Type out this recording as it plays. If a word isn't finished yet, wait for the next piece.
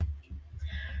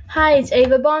Hi, it's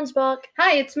Ava Bonsbach,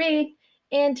 Hi, it's me.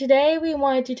 and today we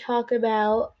wanted to talk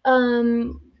about,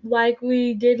 like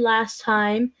we did last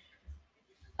time,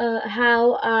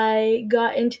 how I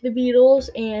got into the Beatles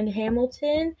and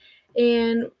Hamilton,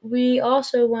 and we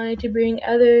also wanted to bring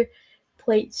other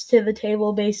plates to the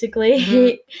table, Mhm.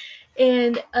 basically,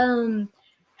 and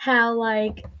how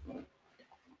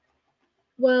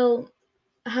well,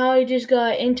 how I just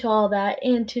got into all that.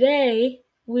 And today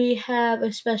we have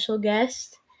a special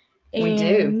guest, We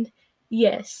do. and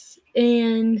yes,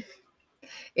 and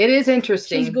It is she's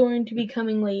interesting, going to be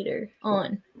coming later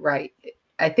on. right?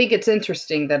 I think it's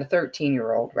interesting that a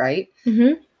 13-year-old, right,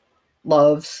 Mm-hmm.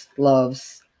 loves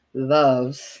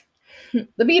the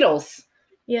Beatles.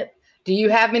 Yep. Do you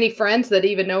have many friends that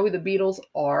even know who the Beatles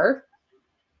are?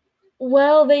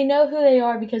 Well, they know who they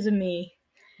are because of me.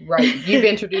 Right. You've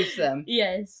introduced them.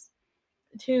 Yes.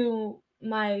 To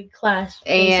my class,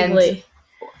 And basically.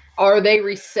 are they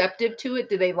receptive to it?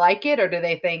 Do they like it, or do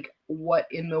they think, what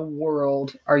in the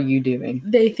world are you doing?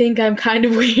 They think I'm kind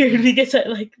of weird because I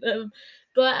like them.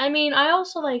 But I mean, I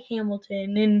also like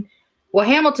Hamilton, and Well,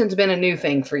 Hamilton's been a new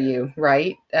thing for you,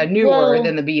 right? Newer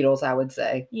than well, the Beatles, I would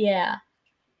say. yeah.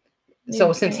 So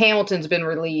New since thing. Hamilton's been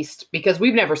released, because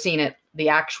we've never seen it, the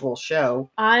actual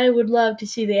show I would love to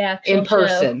see the in actual show.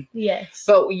 person, Yes.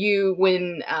 but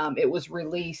when it was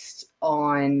released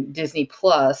on Disney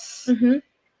Plus, Mm-hmm.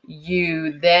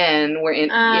 you then were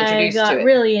I introduced to got it.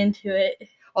 really into it.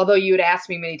 Although you had asked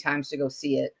me many times to go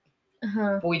see it,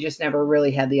 Uh-huh. but we just never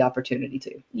really had the opportunity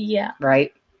to, Yeah.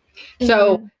 right?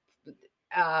 So,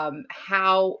 And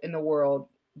how in the world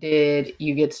did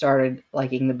you get started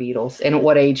liking the Beatles, and at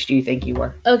what age do you think you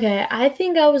were? okay, I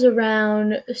think I was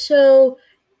around. So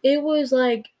it was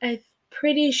like I'm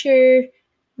pretty sure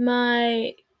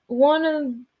my one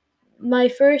of my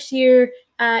first year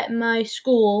at my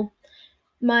school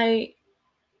that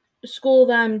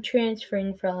I'm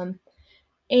transferring from,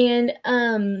 and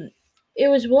it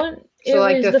was one. So, It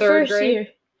like was the the third first grade. year.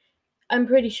 I'm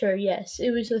pretty sure. Yes,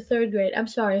 it was the third grade. I'm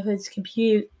sorry if it's So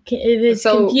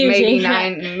confusing.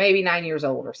 maybe 9 years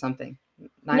old or something,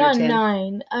 9 or 10. Not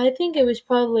 9. I think it was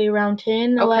probably around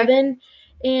 10, Okay. 11.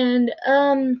 And,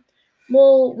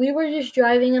 well, we were just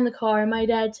driving in the car, and my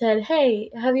dad said, "Hey,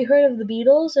 have you heard of the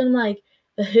Beatles?" And I'm like,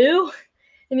 "The who?"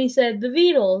 And he said, "The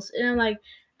Beatles." And I'm like,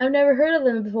 "I've never heard of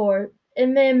them before."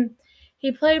 And then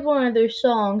he played one of their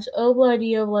songs, Obla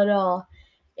Di Obla Da.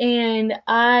 And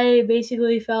I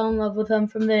basically fell in love with them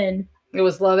from then. It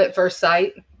was love at first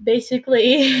sight.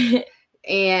 Basically.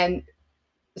 And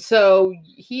so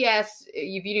he asked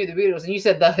if you knew the Beatles, and you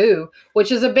said the Who,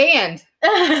 which is a band,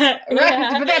 right?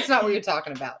 Yeah. But that's not what you're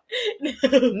talking about.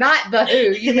 No. Not the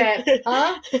Who. You meant,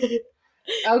 huh?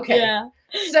 Okay. Yeah.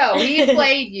 So he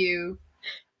played you.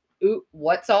 Ooh,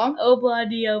 what song? Obla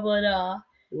di obla da.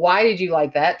 Why did you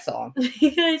like that song?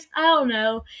 Because I don't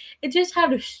know, it just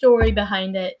had a story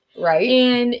behind it, Right?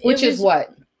 and it Which is was what?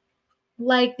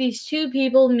 like these two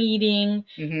people meeting,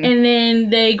 Mm-hmm. and then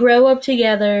they grow up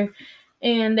together,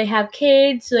 and they have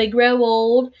kids. So they grow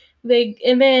old.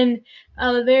 And then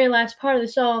the very last part of the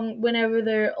song, whenever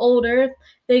they're older,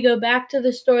 they go back to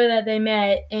the store that they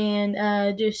met,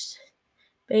 and just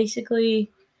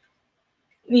basically,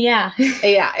 yeah,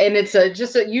 Yeah, and it's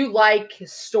you like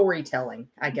storytelling,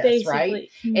 I guess, right?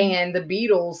 basically. And the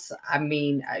Beatles, I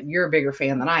mean, you're a bigger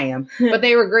fan than I am, but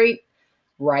they were great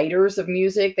writers of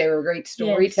music. They were great Yes.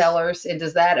 storytellers. And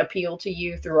does that appeal to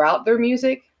you throughout their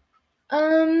music?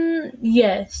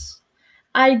 Yes.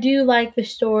 I do like the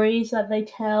stories that they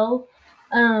tell.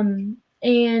 And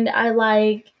I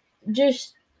like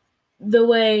just the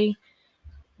way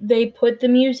they put the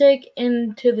music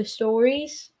into the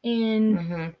stories. And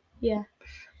Mm-hmm. yeah.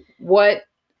 What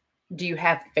do you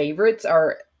have favorites,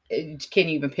 or can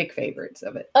you even pick favorites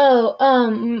of it?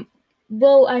 Oh,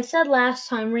 well, I said last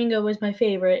time Ringo was my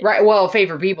favorite. Right. Well,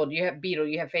 favorite people. Do you have Beatles?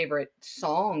 Do you have favorite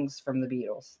songs from the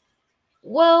Beatles?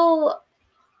 Well,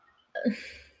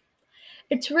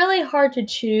 it's really hard to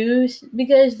choose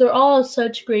because they're all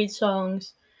such great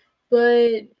songs.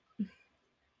 But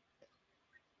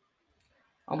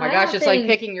Oh my I gosh, don't it's like think.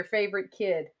 picking your favorite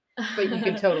kid, but you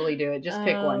can totally do it. Just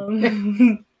pick one.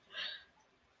 um,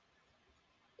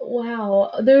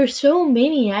 wow, there's so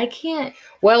many. I can't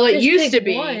Well, it just used pick to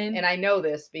be, one. and I know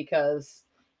this because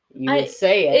you would I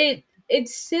say it. it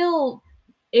still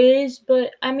is,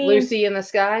 but I mean, Lucy in the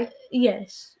Sky?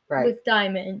 yes, Right. with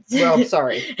diamonds. Well, I'm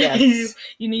sorry. you, Yes.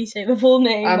 you need to say the full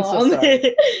name, I'm so mom.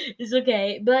 sorry. It's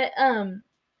okay, but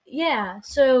yeah.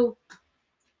 So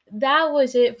that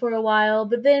was it for a while.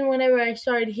 But then whenever I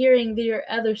started hearing their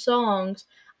other songs,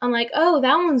 I'm like, oh,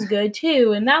 that one's good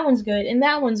too, and that one's good, and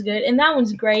that one's good, and that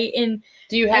one's great. And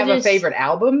Do you have a favorite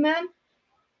album then?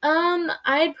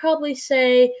 I'd probably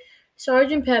say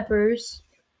Sgt. Pepper's.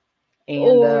 And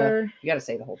or you got to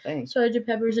say the whole thing. Sgt.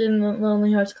 Pepper's and the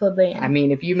Lonely Hearts Club Band. I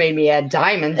mean, if you made me add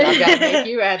Diamonds, I've got to make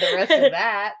you add the rest of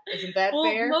that. Isn't that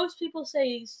fair? Most people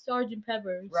say Sgt.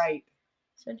 Pepper's. Right.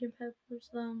 Sgt. Pepper's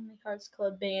Lonely Hearts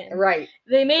Club Band. Right.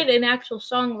 They made an actual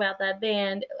song about that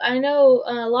band. I know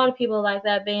a lot of people like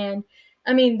that band.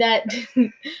 I mean that.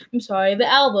 I'm sorry,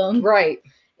 the album. Right.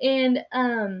 And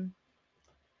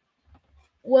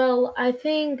well, I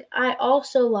think I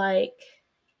also like.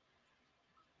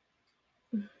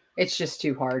 It's just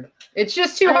too hard. It's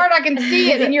just too hard. I can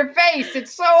see it in your face.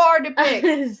 It's so hard to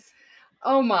pick.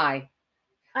 Oh my.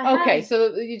 Okay,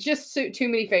 so it's just too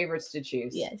many favorites to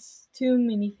choose. Yes, too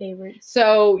many favorites.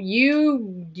 So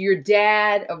your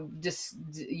dad just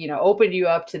opened you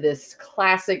up to this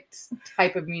classic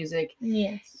type of music.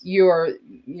 Yes. You're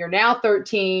now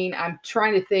 13. I'm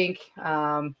trying to think.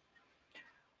 When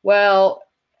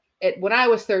I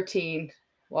was 13.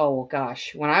 Oh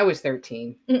gosh, when I was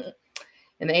 13.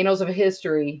 In the annals of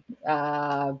history,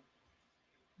 the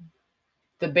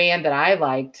band that I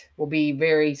liked will be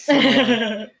very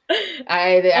similar.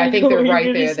 I think they're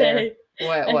right there.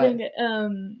 What? I think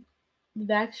the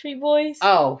Backstreet Boys.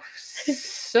 Oh,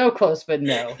 so close, but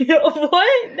no.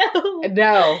 What?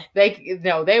 No.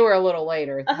 They were a little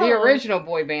later. Oh. The original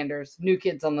boy banders, New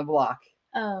Kids on the Block.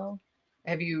 Oh.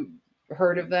 Have you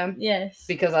heard of them? Yes.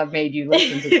 Because I've made you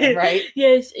listen to them, right?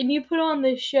 Yes, and you put on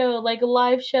this show, like a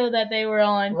live show that they were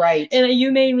on. Right. And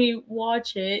you made me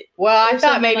watch it. Well, I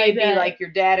thought maybe it'd be like your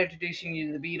dad introducing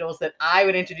you to the Beatles, that I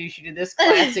would introduce you to this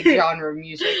classic genre of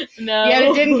music. No. Yeah,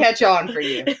 it didn't catch on for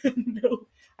you. No.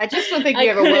 I just don't think you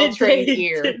have a well-trained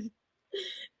ear.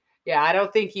 Yeah, I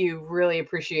don't think you really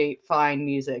appreciate fine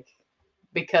music.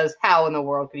 Because how in the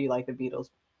world could you like the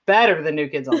Beatles better than New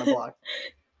Kids on the Block?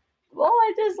 Well,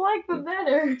 I just like them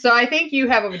better. So I think you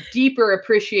have a deeper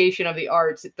appreciation of the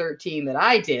arts at 13 than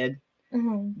I did.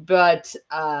 Mm-hmm. But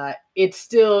it's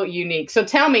still unique. So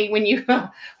tell me,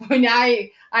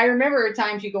 I remember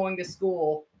times you going to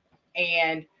school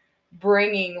and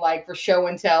bringing, like, for show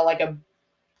and tell, like a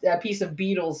piece of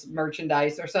Beatles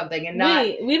merchandise or something, and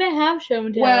we didn't have show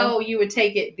and tell. Well, you would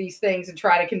take these things and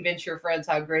try to convince your friends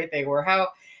how great they were. How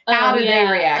did they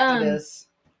react to this?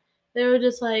 They were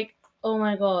just like, oh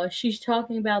my gosh, she's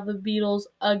talking about the Beatles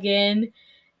again.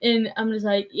 And I'm just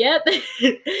like, yep.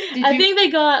 I think they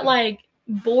got, like,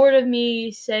 bored of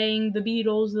me saying the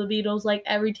Beatles, like,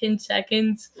 every 10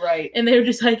 seconds. Right. And they were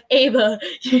just like, Ava,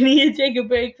 you need to take a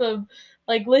break from,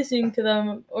 like, listening to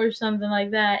them or something like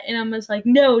that. And I'm just like,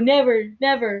 no, never.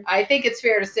 I think it's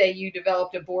fair to say you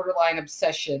developed a borderline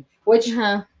obsession, which,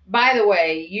 by the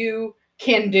way, you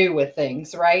can do with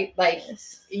things, right? Like,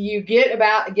 yes. You get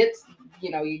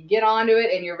onto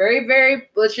it, and you're very, very,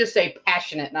 let's just say,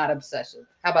 passionate, not obsessive.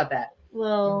 How about that?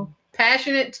 Well,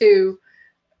 passionate to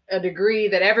a degree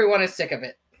that everyone is sick of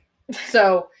it.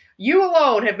 So you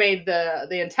alone have made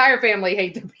the entire family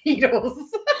hate the Beatles.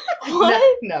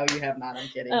 What? No, you have not. I'm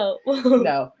kidding. Oh.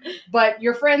 No. But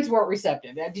your friends weren't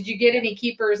receptive. Did you get any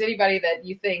keepers, anybody that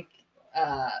you think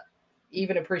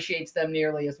even appreciates them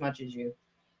nearly as much as you?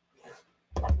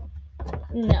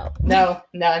 No. No,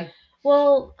 none.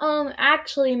 Well,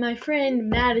 actually, my friend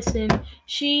Madison,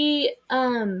 she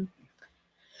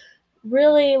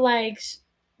really likes,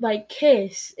 like,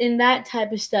 Kiss and that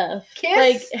type of stuff.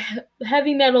 Kiss? Like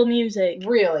heavy metal music.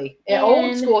 Really?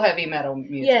 Old school heavy metal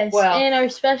music. Yes. Well, and our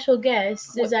special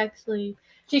guest is actually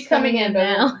she's coming in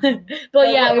now. But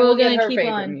yeah, we're gonna keep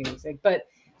on music. But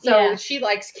so she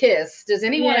likes Kiss. Does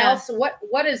anyone else?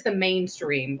 What is the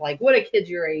mainstream? Like, what do kids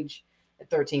your age at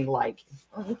 13 like?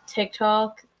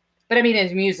 TikTok. But I mean,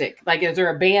 as music, like, is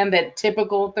there a band that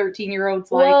typical 13-year-olds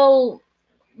like?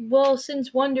 Well,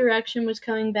 since One Direction was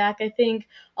coming back, I think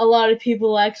a lot of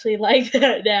people actually like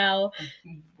that now.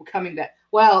 Coming back.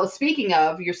 Well, speaking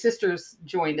of, your sister's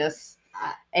joined us,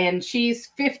 and she's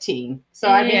 15. So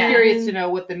I'd be curious to know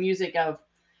what the music of,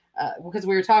 because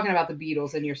we were talking about the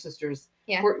Beatles and your sister's.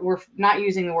 Yeah. We're not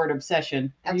using the word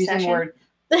obsession. We're using the word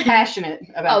passionate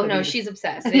about. Oh no, she's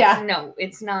obsessed. No,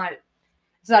 it's not.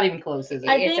 It's not even close, is it?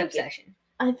 It's obsession.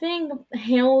 I think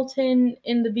Hamilton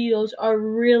and the Beatles are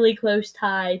really close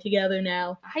tied together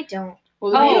now. I don't.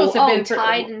 Well, the Beatles have been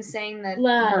tied in saying that you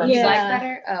like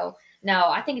better. Oh no,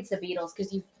 I think it's the Beatles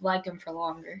because you've liked them for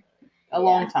longer. A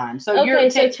long time. So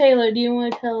so Taylor, do you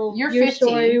want to tell your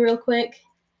story real quick?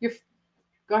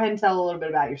 Go ahead and tell a little bit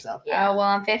about yourself. Yeah. Well,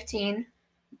 I'm 15.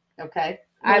 Okay.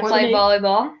 I play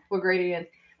volleyball. What grade are you in?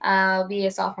 I'll be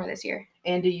a sophomore this year.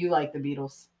 And do you like the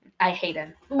Beatles? I hate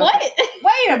him. What?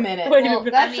 Wait a minute. Wait a Well,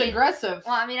 minute. that's I mean- aggressive.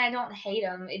 Well, I mean, I don't hate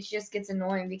him. It just gets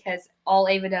annoying because all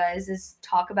Ava does is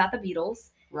talk about the Beatles,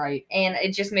 Right. and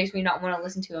it just makes me not want to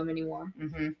listen to him anymore.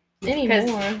 Mm-hmm.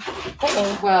 Anymore.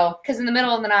 Uh-oh. Well, Because in the middle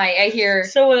of the night, I hear,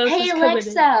 So what else "Hey is coming in?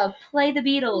 Alexa, play the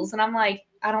Beatles," and I'm like,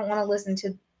 I don't want to listen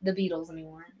to the Beatles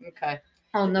anymore. okay.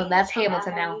 Oh no, that's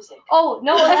Hamilton now. Oh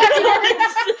no,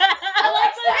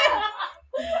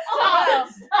 Oh,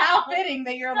 how fitting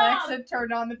that your Alexa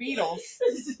turned on the Beatles.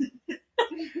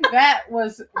 That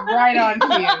was right on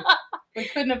cue. We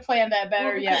couldn't have planned that better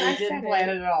Well, yet. because We I didn't said plan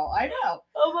it. it at all. I know.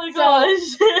 Oh my So-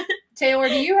 gosh. Taylor,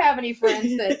 do you have any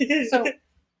friends that? So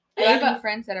I have Ava, any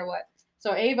friends that are what?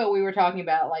 so Ava, we were talking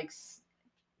about like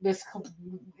this,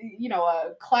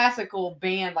 a classical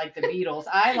band like the Beatles.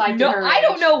 I like No, her. I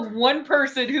don't age. know one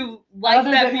person who liked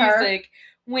Other that than her? music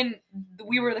when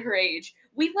we were her age.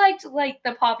 We liked like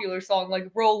the popular song,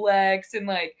 like Rolex and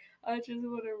like I just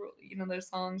want to, those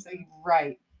songs. And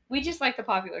Right. we just like the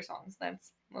popular songs.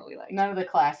 That's what we liked. None of the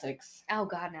classics. Oh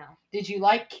God, no. Did you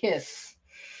like Kiss?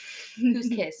 Who's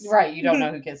Kiss? Right. You don't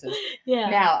know who Kiss is. Yeah.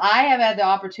 Now, I have had the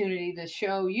opportunity to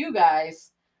show you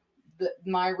guys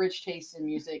my rich taste in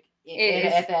music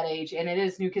at that age, and it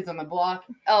is New Kids on the Block.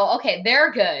 Oh, okay,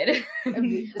 they're good.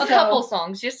 So- A couple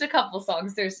songs, just a couple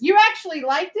songs. There's, You actually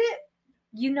liked it?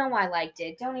 I liked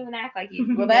it. Don't even act like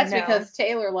you. Well, that's know. because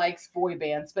Taylor likes boy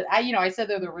bands, but I said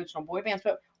they're the original boy bands,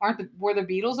 but were the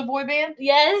Beatles a boy band?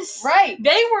 Yes. Right.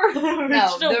 They were No,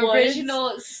 original the ones.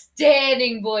 original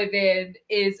standing boy band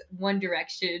is One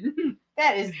Direction.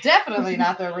 That is definitely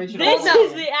not the original. This boy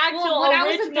is band. the actual when I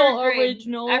was in original third grade,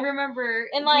 original. I remember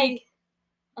And like,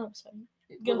 oh sorry.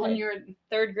 Go when ahead. you're in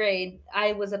third grade,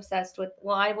 I was obsessed with.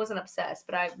 Well, I wasn't obsessed,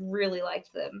 but I really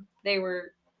liked them. They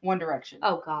were. One Direction.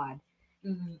 Oh God,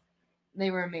 they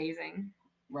were amazing.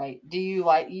 Right. Do you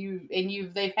like you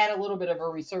and they've had a little bit of a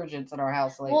resurgence in our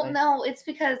house lately. Well, no, it's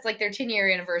because like their 10-year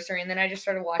anniversary, and then I just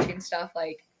started watching stuff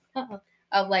like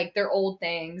of like their old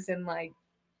things and like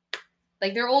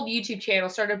their old YouTube channel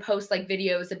started to post like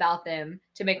videos about them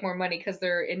to make more money because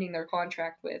they're ending their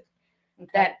contract with Okay.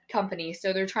 that company,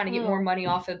 so they're trying to get more money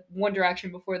off of One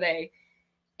Direction before they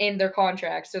end their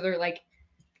contract. So they're like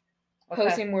Okay.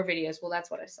 posting more videos. Well, that's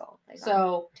what I saw. Like, on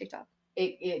So TikTok.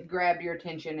 it grabbed your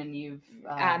attention and you've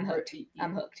I'm hooked.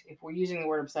 I'm hooked. If we're using the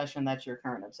word obsession, that's your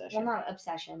current obsession. Well, not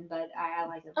obsession, but I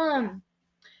like it.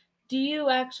 Do you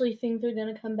actually think they're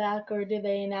gonna come back, or did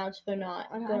they announce they're not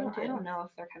I going to? don't know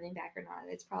if they're coming back or not.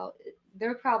 It's probably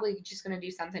they're probably just gonna do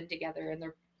something together, and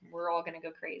we're all gonna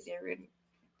go crazy.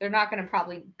 They're not gonna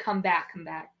probably come back,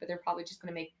 but they're probably just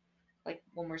gonna make like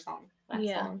one more song,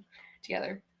 song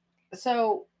together.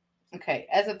 So, okay,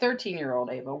 as a 13-year-old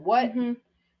Ava, what Mhm.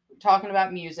 talking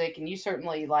about music, and you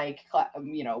certainly like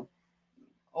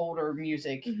older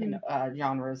music Mhm. and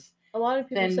genres, A lot of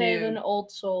people Then say new. an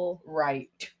old soul. right?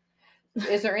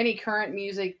 Is there any current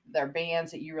music or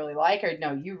bands that you really like, or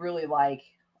no? You really like?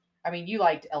 I mean, you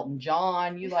liked Elton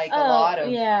John. You like a lot of.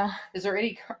 yeah. Is there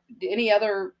any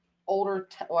other older?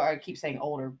 Well, I keep saying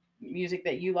older music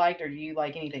that you liked, or do you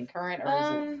like anything current, or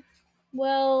is it?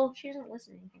 Well, She doesn't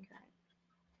listen to anything current.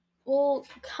 well,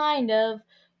 kind of.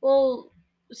 Well,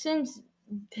 since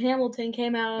Hamilton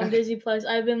came out on Disney Plus,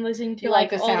 I've been listening to You like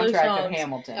the all those soundtrack of songs.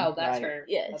 Hamilton? Oh, that's right, her.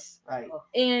 Yes. Right.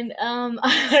 And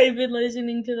I've been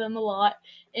listening to them a lot,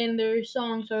 and their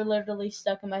songs are literally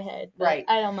stuck in my head. But Right.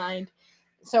 I don't mind.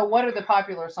 So, what are the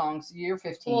popular songs? You're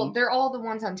 15. Well, they're all the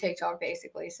ones on TikTok,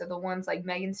 basically. So the ones like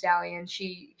Megan Stallion,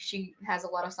 she has a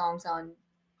lot of songs on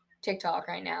TikTok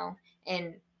right now,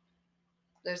 and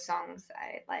those songs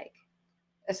I like.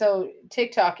 So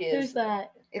TikTok is Who's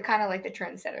that? It's kind of like the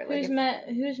trendsetter. Like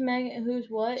Who's Megan? Who's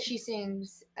what? she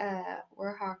sings, "We're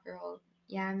a hot girl."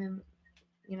 Yeah, I'm in.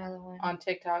 You know the one. on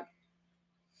TikTok.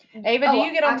 Ava, do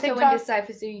you get on I'm TikTok? so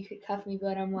indecisive, so you could cuff me,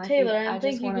 but I'm like Taylor, I just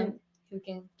think you wanna can. who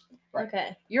can. Right.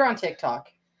 Okay. You're on TikTok.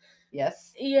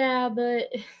 Yes. Yeah, but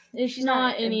it's She's not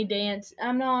not any in- dance.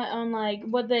 I'm not on like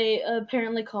what they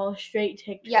apparently call straight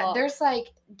TikTok. Yeah,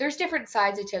 there's different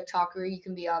sides of TikTok where you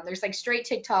can be on. There's like straight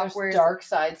TikTok There's where it's, dark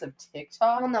sides of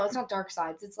TikTok. well, no, it's not dark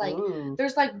sides. It's like Ooh.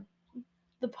 there's like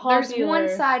the popular. there's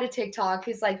one side of TikTok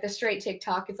is like the straight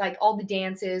TikTok. It's like all the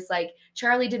dances, like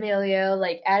Charlie D'Amelio,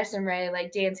 like Addison Rae,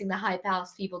 like dancing, the hype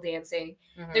house people dancing.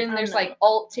 Mhm. Then I'm there's not. like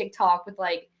alt TikTok with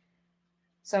like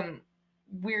some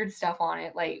weird stuff on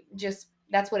it. Like just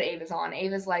that's what Ava's on.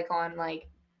 Ava's like on like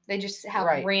they just have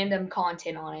Right. random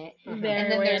content on it. Mhm. Very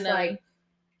And then there's random. like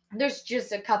there's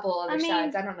just a couple other I mean-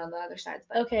 sides. I don't know the other sides,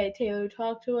 but Okay, Taylor,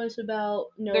 talk to us about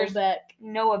Noah There's- Beck.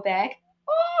 Noah Beck.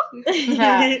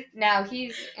 Yeah. Now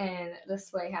he's in the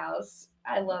Sway House.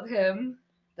 I love him.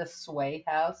 the Sway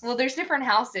house. Well, there's different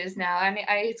houses now. I mean,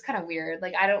 it's kind of weird.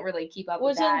 Like, I don't really keep up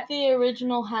with Wasn't that. the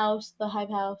original house the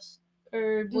Hype House?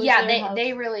 Or was Yeah, their house?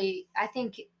 they really. I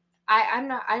think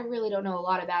I really don't know a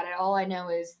lot about it. All I know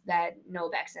is that Noah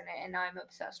Beck's in it, and I'm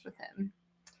obsessed with him.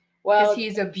 Because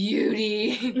he's a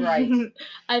beauty. Right.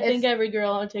 I think every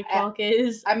girl on TikTok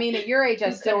is. I mean, at your age, I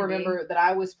Who still couldn't be? remember that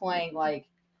I was playing like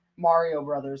Mario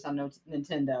Brothers on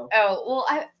Nintendo. Oh,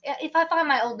 well, if I find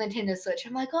my old Nintendo Switch,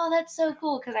 I'm like, oh, that's so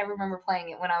cool, because I remember playing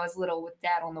it when I was little with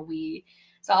Dad on the Wii.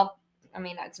 So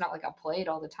it's not like I'll play it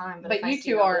all the time. But if I you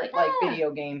see two it, I'll be aren't like "Ah."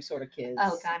 video game sort of kids.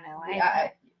 Oh, God, no.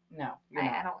 No, you're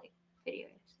not. I don't like video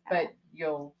games. But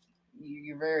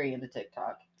you're very into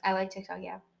TikTok. I like TikTok,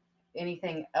 yeah.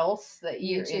 Anything else that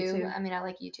you're YouTube. into? I mean, I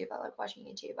like YouTube. I like watching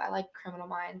YouTube. I like Criminal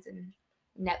Minds and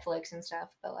Netflix and stuff.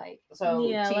 But like, So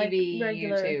Yeah, like TV,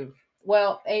 regular. YouTube.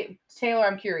 Well, Taylor,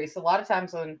 I'm curious. A lot of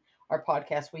times on our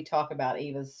podcast, we talk about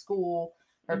Ava's school,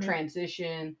 her Mhm.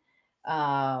 transition.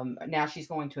 Now she's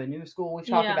going to a new school. We've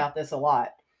talked Yeah. about this a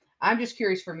lot. I'm just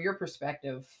curious from your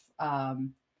perspective.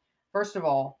 First of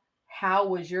all, how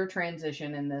was your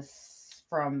transition in this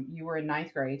from you were in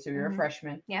 9th grade, so you're a Mhm.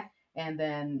 freshman. Yeah. And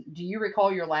then do you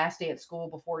recall your last day at school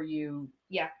before you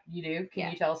Yeah. You do? Can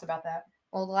Yeah. you tell us about that?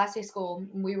 well, the last day of school,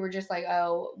 we were just like,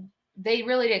 oh, they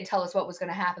really didn't tell us what was going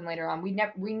to happen later on. We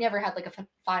never had like a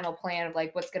final plan of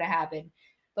like what's going to happen,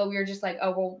 but we were just like,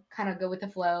 oh, we'll kind of go with the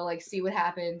flow, like see what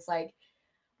happens. Like,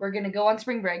 we're going to go on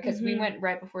spring break because we Mhm. went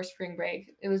right before spring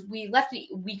break. We left a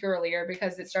week earlier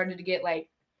because it started to get like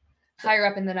higher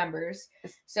up in the numbers.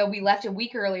 So we left a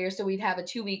week earlier so we'd have a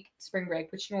 2-week spring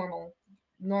break, which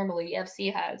normally FC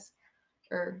has.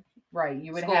 Or Right.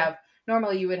 You would School. have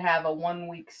normally you would have a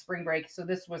 1-week spring break, so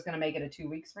this was going to make it a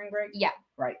 2-week spring break. Yeah.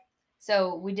 Right.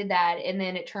 So we did that, and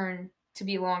then it turned to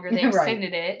be longer. They Right.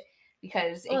 extended it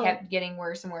because it Oh. kept getting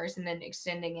worse and worse, and then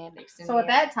extending it. So at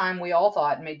that time, we all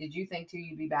thought, did you think too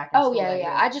you'd be back in Oh school? yeah, that yeah.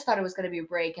 year? I just thought it was going to be a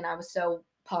break, and I was so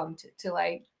pumped to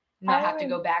like not have to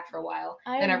go back for a while.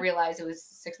 Then I realized it was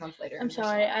 6 months later. I'm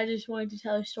sorry, I just wanted to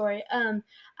tell a story.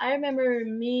 I remember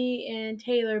me and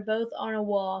Taylor both on a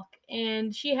walk,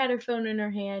 and she had her phone in her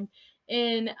hand,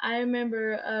 and I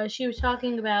remember she was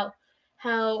talking about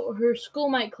how her school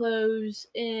might close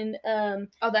and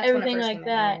Oh, that's everything when it first like came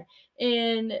that, out.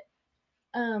 and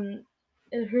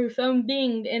her phone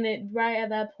dinged, and it right at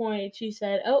that point she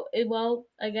said, "Oh, well,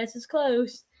 I guess it's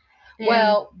closed." And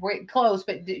Well, we're close,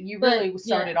 but you really But,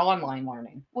 started online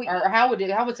learning, Well, or how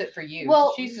was it for you?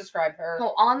 Well, She's described her. Oh,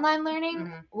 online learning?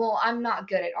 Mhm. Well, I'm not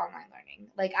good at online learning.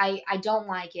 Like, I don't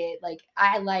like it. Like,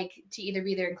 I like to either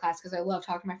be there in class because I love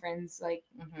talking to my friends. Like,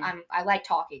 Mhm. I like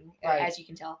talking, Right. as you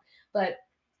can tell. But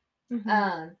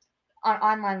Mhm. on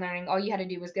online learning, all you had to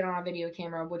do was get on a video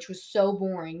camera, which was so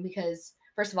boring because,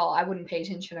 first of all, I wouldn't pay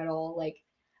attention at all. Like,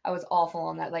 I was awful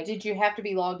on that. Like, Did you have to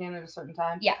be logged in at a certain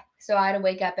time? yeah. So I had to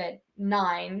wake up at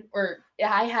 9, or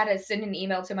I had to send an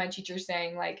email to my teacher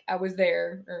saying like I was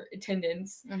there or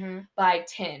attendance Mm-hmm. by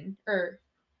 10 or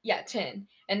 10,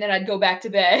 and then I'd go back to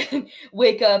bed,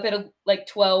 wake up at like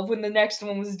 12 when the next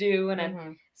one was due, and I'd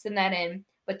Mhm. send that in.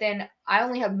 But then I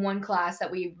only had one class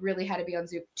that we really had to be on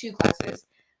Zoom. 2 classes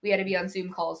we had to be on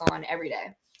Zoom calls on every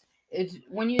day. It's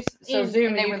when you And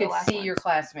Zoom, they you were the could last see your ones.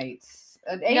 classmates.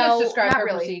 Amos No, described not her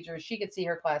really. procedure. She could see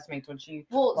her classmates when she.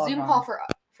 Well, logged Zoom on. call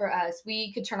for us,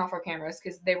 we could turn off our cameras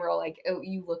because they were all like, "Oh,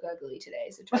 you look ugly today,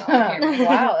 so turn off your camera."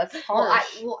 Wow, that's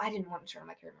harsh. I didn't want to turn on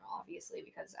my camera, obviously,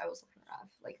 because I was looking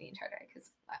rough like the entire day.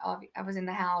 Because I was in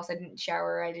the house, I didn't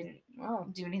shower, I didn't Oh,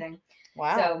 do anything,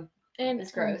 wow. so And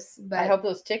it's gross. But I hope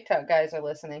those TikTok guys are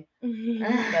listening.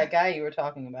 That guy you were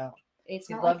talking about. it's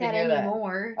You'd not love like to that hear that.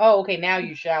 anymore. Oh, okay. Now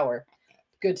you shower.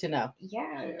 Good to know.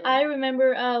 Yeah. I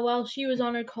remember while she was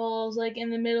on her calls, like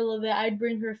in the middle of it, I'd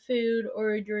bring her food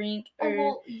or a drink Oh, or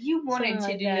well, you wanted something to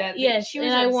like do that. that. Yes, she was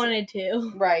and I upset. wanted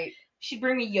to. Right. She'd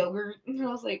bring me yogurt, and I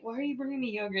was like, "Why are you bringing me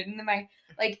yogurt?" And then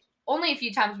only a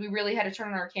few times we really had to turn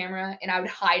on our camera, and I would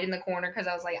hide in the corner because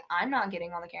I was like, "I'm not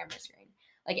getting on the camera screen.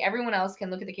 Like, everyone else can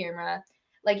look at the camera,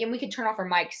 like, and we could turn off our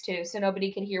mics too, so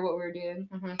nobody could hear what we were doing."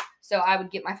 Mhm. So I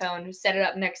would get my phone, set it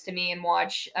up next to me, and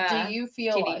watch. Do you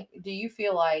feel TV. like? Do you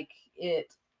feel like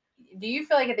it? Do you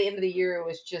feel like at the end of the year it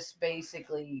was just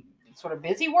basically sort of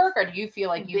busy work, or do you feel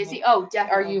like you busy? Oh, Are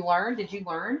definitely. you learned? Did you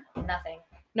learn? Nothing?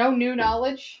 No new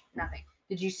knowledge. Nothing.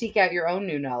 Did you seek out your own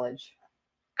new knowledge?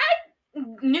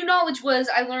 New knowledge was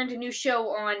I learned a new show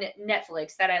on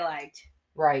Netflix that I liked.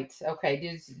 Right.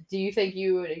 Okay. Do you think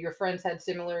you and your friends had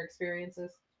similar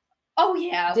experiences? Oh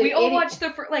yeah, Did we all any- watched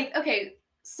the okay.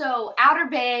 So Outer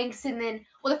Banks, and then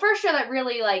the first show that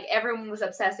really like everyone was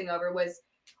obsessing over was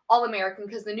All American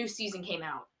because the new season came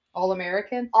out. All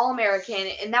American? All American,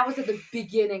 and that was at the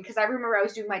beginning because I remember I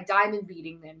was doing my diamond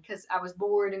beating then because I was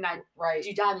bored and I'd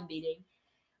do diamond beating,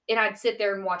 and I'd sit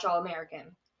there and watch All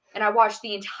American, and I watched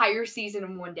the entire season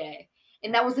in one day,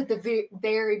 and that was at the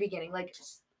very beginning, like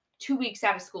just 2 weeks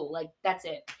out of school, like that's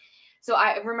it. So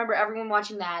I remember everyone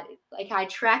watching that. Like I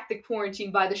tracked the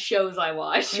quarantine by the shows I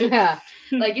watched. Yeah.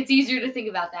 Like it's easier to think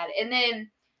about that. And then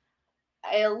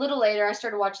a little later, I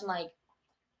started watching I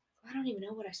don't even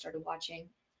know what I started watching.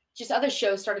 Just other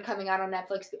shows started coming out on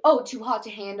Netflix. Oh, Too Hot to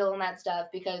Handle and that stuff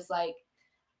because like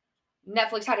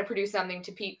Netflix had to produce something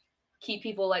to keep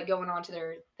people like going on to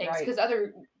their things because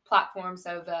other platforms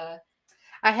of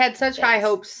I had such high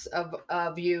hopes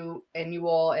of you and you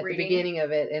all at the beginning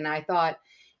of it, and I thought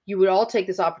you would all take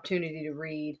this opportunity to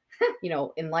read,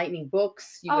 enlightening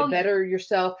books. You would better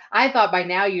yourself. I thought by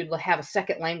now you'd have a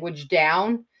second language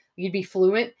down. You'd be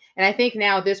fluent. And I think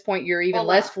now at this point you're even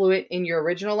less fluent in your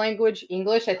original language,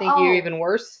 English. I think you're even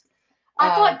worse. I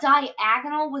thought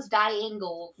diagonal was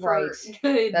diangle for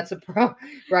good. That's a pro.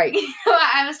 Right.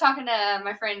 I was talking to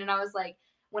my friend and I was like,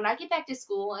 when I get back to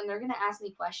school and they're going to ask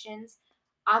me questions,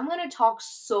 I'm going to talk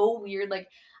so weird. Like,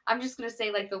 I'm just going to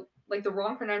say the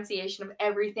wrong pronunciation of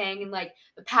everything and like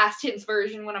the past tense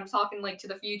version when I'm talking like to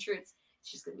the future. It's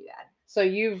just going to be bad. So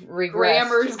you've regressed.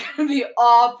 Grammar is going to be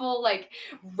awful. Like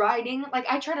writing, like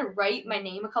I tried to write my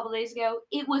name a couple days ago.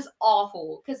 It was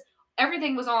awful because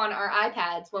everything was on our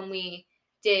iPads when we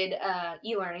did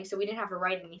e-learning, so we didn't have to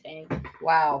write anything.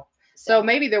 Wow. So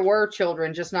maybe there were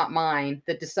children, just not mine,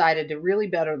 that decided to really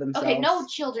better themselves. Okay, no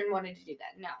children wanted to do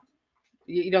that. No.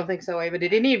 You don't think so, Ava?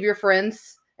 Did any of your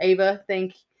friends, Ava,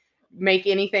 make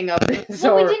anything of this?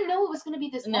 Well, we didn't know it was going to be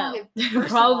this long. No,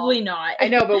 probably not. I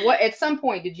know, but at some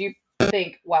point did you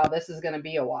think, wow, this is going to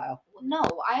be a while? No,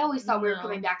 I always thought we were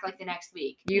coming back like the next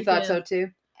week. You thought so too?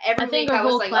 Every week I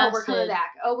was like, oh, we're coming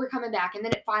back. Oh, we're coming back. And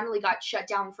then it finally got shut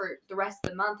down for the rest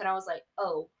of the month. And I was like,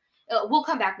 oh, we'll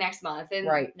come back next month. And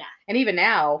nah. And even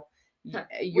now,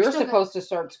 you're supposed to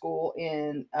start school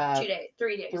in 3 days.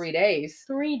 3 days.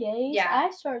 3 days? Yeah.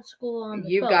 I start school on the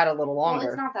You've 12th. got a little longer.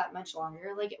 Well, it's not that much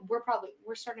longer. Like, we're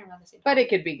starting around the same time. But it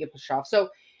could be pushed off. So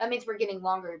that means we're getting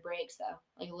longer breaks, though.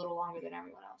 Like, a little longer than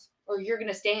everyone else. Or you're going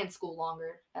to stay in school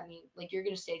longer. I mean, like, you're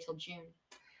going to stay till June.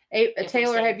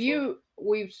 Taylor,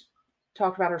 we've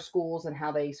talked about our schools and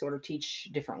how they sort of teach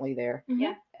differently there.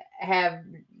 Yeah.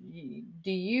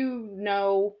 Do you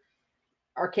know,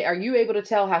 are you able to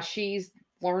tell how she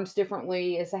learns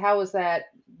differently? How is that?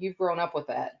 You've grown up with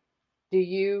that. Do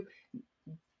you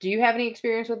have any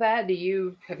experience with that? Have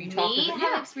you talked to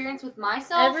have experience with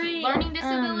myself learning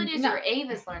disabilities or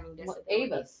Ava's learning disabilities?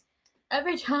 Ava's.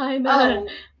 Every time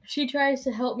she tries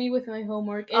to help me with my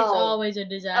homework, it's always a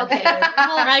disaster. Okay.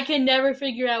 Well, I can never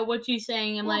figure out what she's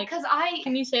saying. I'm like,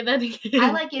 can you say that again?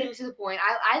 I like getting to the point.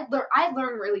 I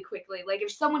learn really quickly. Like if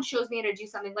someone shows me how to do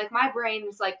something, like my brain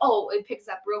is like, oh, it picks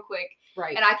up real quick,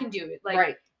 right? And I can do it,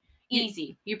 like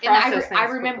easy. You process things I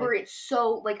remember quickly. it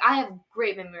so like I have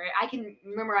great memory. I can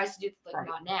memorize to do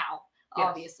not now. Yes.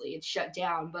 Obviously, it's shut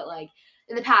down, but like.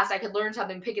 In the past, I could learn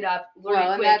something, pick it up, learn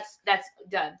it quick. That's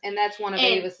done. And that's one of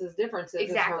Ava's differences.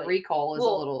 Exactly. Is her recall is a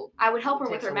little. I would help her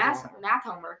with her math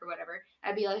homework or whatever.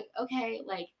 I'd be like, okay,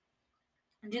 like,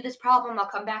 do this problem. I'll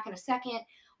come back in a second.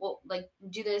 Well, like,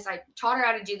 do this. I taught her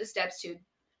how to do the steps to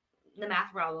the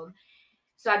math problem.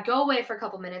 So I'd go away for a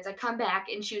couple minutes. I'd come back,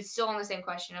 and she was still on the same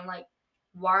question. I'm like,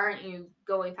 why aren't you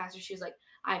going faster? She was like,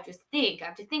 I have to think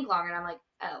longer. And I'm like,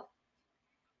 oh.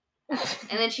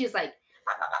 And then she was like,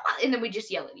 and then we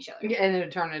just yell at each other. And then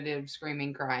it turned into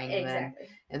screaming, crying. Exactly.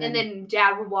 And then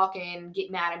Dad would walk in,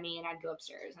 get mad at me, and I'd go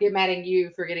upstairs. Get mad at you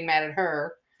for getting mad at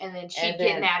her. And then she'd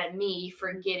get mad at me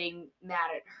for getting mad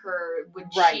at her when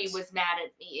she was mad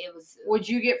at me. It was. Would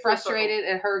you get frustrated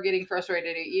at her getting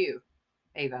frustrated at you,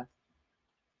 Ava?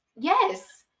 Yes.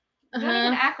 Don't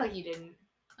even act like you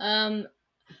didn't.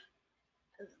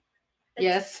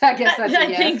 Yes, I guess that's a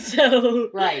yes. I think so.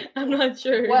 Right. I'm not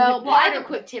sure. Well, I have a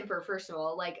quick temper, first of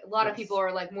all. Like, a lot of people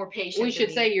are, like, more patient. We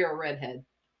should say you're a redhead.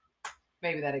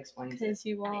 Maybe that explains it. Because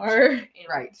you are.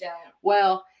 Right.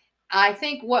 Well, I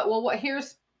think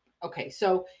here's, okay,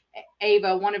 so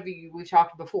Ava, one of you, we've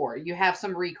talked before, you have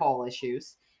some recall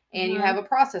issues and you have a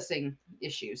processing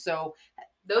issue. So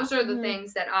those are the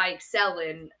things that I excel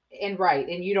in.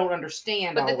 And you don't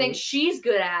understand. But the things she's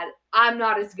good at, I'm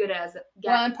not as good as.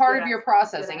 Well, and part of your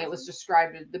processing, it was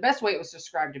described, the best way it was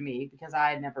described to me, because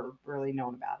I had never really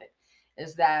known about it,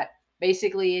 is that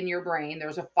basically in your brain,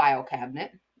 there's a file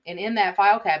cabinet. And in that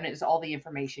file cabinet is all the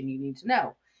information you need to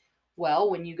know.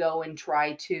 Well, when you go and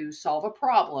try to solve a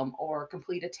problem or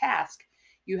complete a task,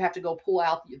 you have to go pull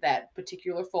out that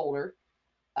particular folder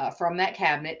from that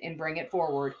cabinet and bring it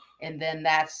forward, and then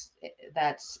that's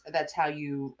how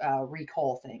you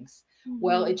recall things.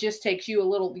 Well, it just takes you a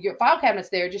little. Your file cabinet's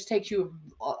there. It just takes you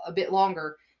a bit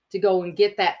longer to go and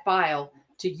get that file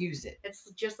to use it. It's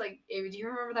just like, do you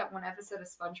remember that one episode of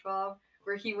SpongeBob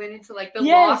where he went into like the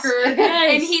Yes, locker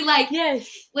yes, and he like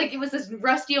yes. like it was this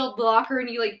rusty old locker and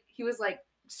he was like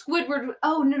Squidward.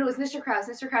 Oh no, it's Mr. Krabs.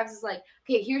 Mr. Krabs is like,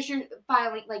 okay, here's your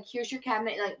filing, like here's your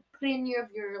cabinet, like put in your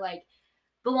like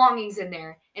belongings in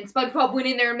there. And SpongeBob went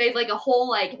in there and made like a whole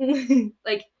like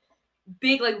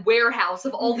big like warehouse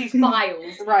of all these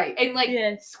files. Right. And like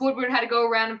Yes. Squidward had to go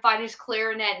around and find his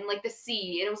clarinet and like the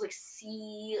C, and it was like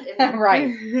C and Right.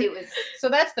 it was So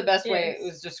that's the best way Yes. it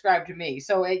was described to me.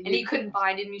 So and he couldn't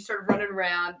find it and he started running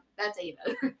around. That's Ava.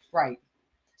 Right.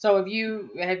 So have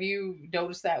you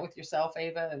noticed that with yourself,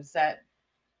 Ava? Is that,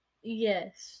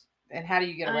 Yes. and how do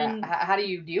you get around? How do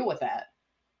you deal with that?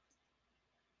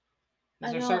 Is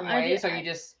I there don't- certain I ways, ju- or you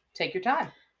just take your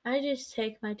time? I just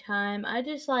take my time. I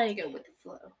just like Go with the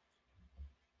flow.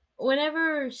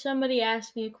 whenever somebody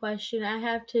asks me a question, I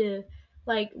have to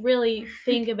like really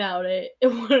think about it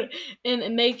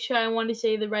and make sure I want to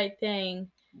say the right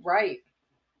thing. Right.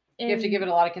 And You have to give it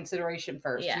a lot of consideration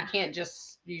first. Yeah. You can't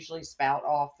just usually spout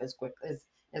off as quick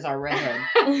as our redhead.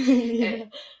 Yeah.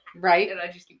 Right? And I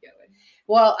just keep going.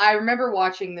 Well, I remember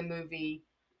watching the movie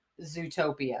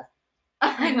Zootopia.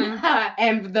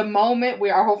 And the moment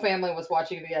our whole family was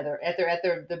watching together at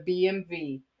the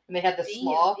BMV, and they had the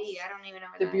sloths, I don't even know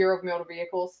where the that Bureau of Motor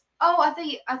Vehicles. Oh, I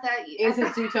thought you. Is it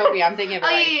Zootopia? I'm thinking of it. Oh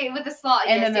Right. yeah, with the sloth.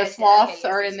 And then the sloths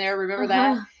are in there. Remember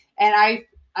that? Uh-huh. And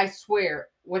I swear,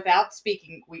 without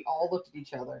speaking, we all looked at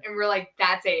each other. And we're like,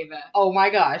 that's Ava. Oh my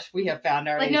gosh, we have found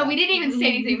our Like, Ava. no, we didn't even say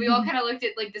anything. We all kind of looked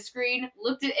at like the screen,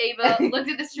 looked at Ava, looked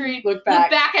at the screen, Looked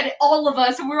back. looked back at all of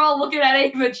us, and we're all looking at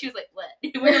Ava, and she was like, "What?"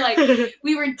 We were like,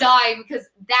 we were dying because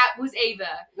that was Ava.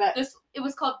 It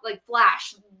was called like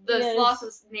Flash. The Yes. sloth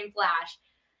was named Flash,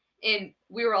 and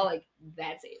we were all like,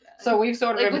 "That's Ava." So we've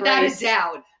sort of like without a embraced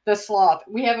doubt. the sloth.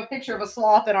 We have a picture of a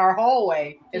sloth in our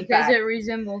hallway. In Because fact. it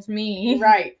resembles me.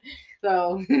 Right.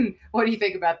 So, what do you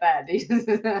think about that?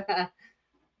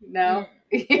 No?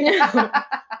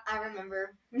 I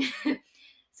remember.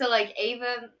 So like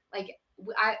Ava, like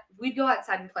we'd go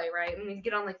outside and play, right? And we'd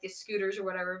get on like these scooters or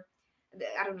whatever.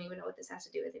 I don't even know what this has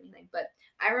to do with anything, but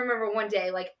I remember one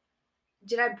day, like,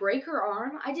 did I break her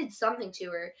arm? I did something to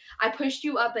her. I pushed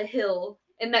you up a hill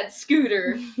in that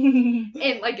scooter,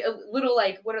 and like a little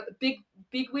like what are the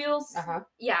big wheels? Uh-huh.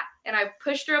 Yeah, and I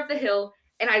pushed her up the hill.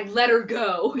 And I let her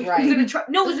go. Right. It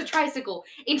was a tricycle,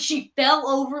 and she fell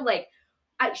over. Like,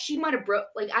 she might have broke.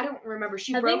 Like, I don't remember.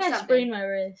 She I broke think I something. sprained my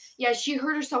wrist. Yeah, she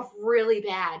hurt herself really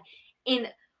bad,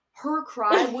 and her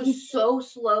cry was so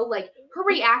slow. Like, her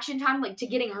reaction time, like to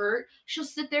getting hurt, she'll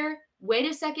sit there, wait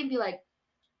a second, be like,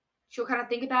 she'll kind of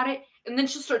think about it, and then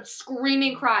she'll start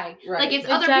screaming, crying. Right. Like, it's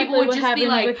Exactly other people would what just be happened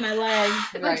like, with my leg.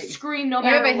 like Right. scream no You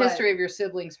matter have a what. history of your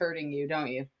siblings hurting you, don't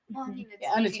you? Well, I mean, it's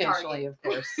Yeah, an easy unintentionally, target. of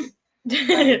course.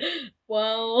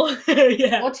 Well,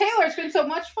 yeah. Well, Taylor, it's been so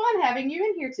much fun having you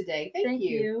in here today. Thank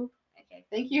you. Okay,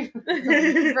 Thank you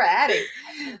for adding.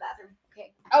 I have to go to the bathroom.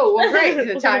 Okay. Oh, well, great.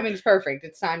 The timing's perfect.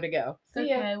 It's time to go. See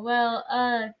ya. Okay,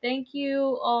 well, thank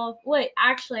you all. Wait,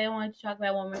 actually, I wanted to talk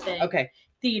about one more thing. Okay.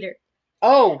 Theater.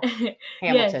 Oh, Hamilton.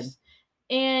 Yes.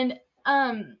 And,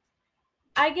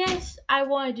 I guess I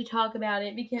wanted to talk about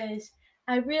it because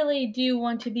I really do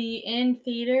want to be in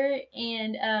theater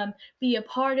and, be a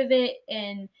part of it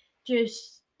and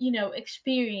just,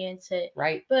 experience it.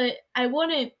 Right. But I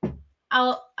would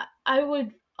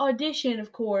audition,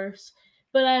 of course,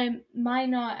 but I might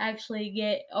not actually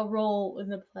get a role in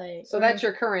the play. So that's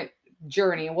your current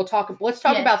journey, and let's talk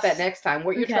about that Yes. next time.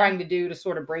 What you're Okay. trying to do to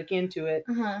sort of break into it.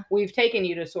 Uh-huh. We've taken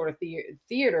you to sort of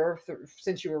theater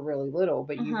since you were really little,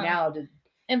 but you Uh-huh. now did,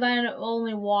 And I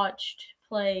only watched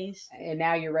plays. and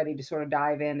now you're ready to sort of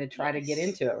dive in and try to get Yes.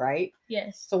 into it, right?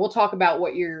 Yes. So we'll talk about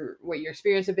what your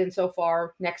experience have been so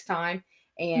far next time,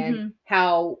 and Mhm.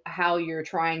 how you're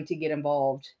trying to get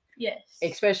involved, Yes.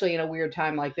 especially in a weird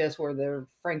time like this where there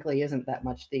frankly isn't that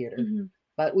much theater. Mhm.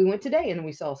 But we went today and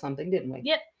we saw something, didn't we?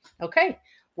 Yep. Okay.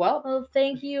 Well, Well,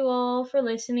 thank you all for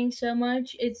listening so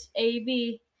much. It's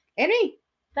AB. Annie,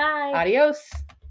 Bye. adios.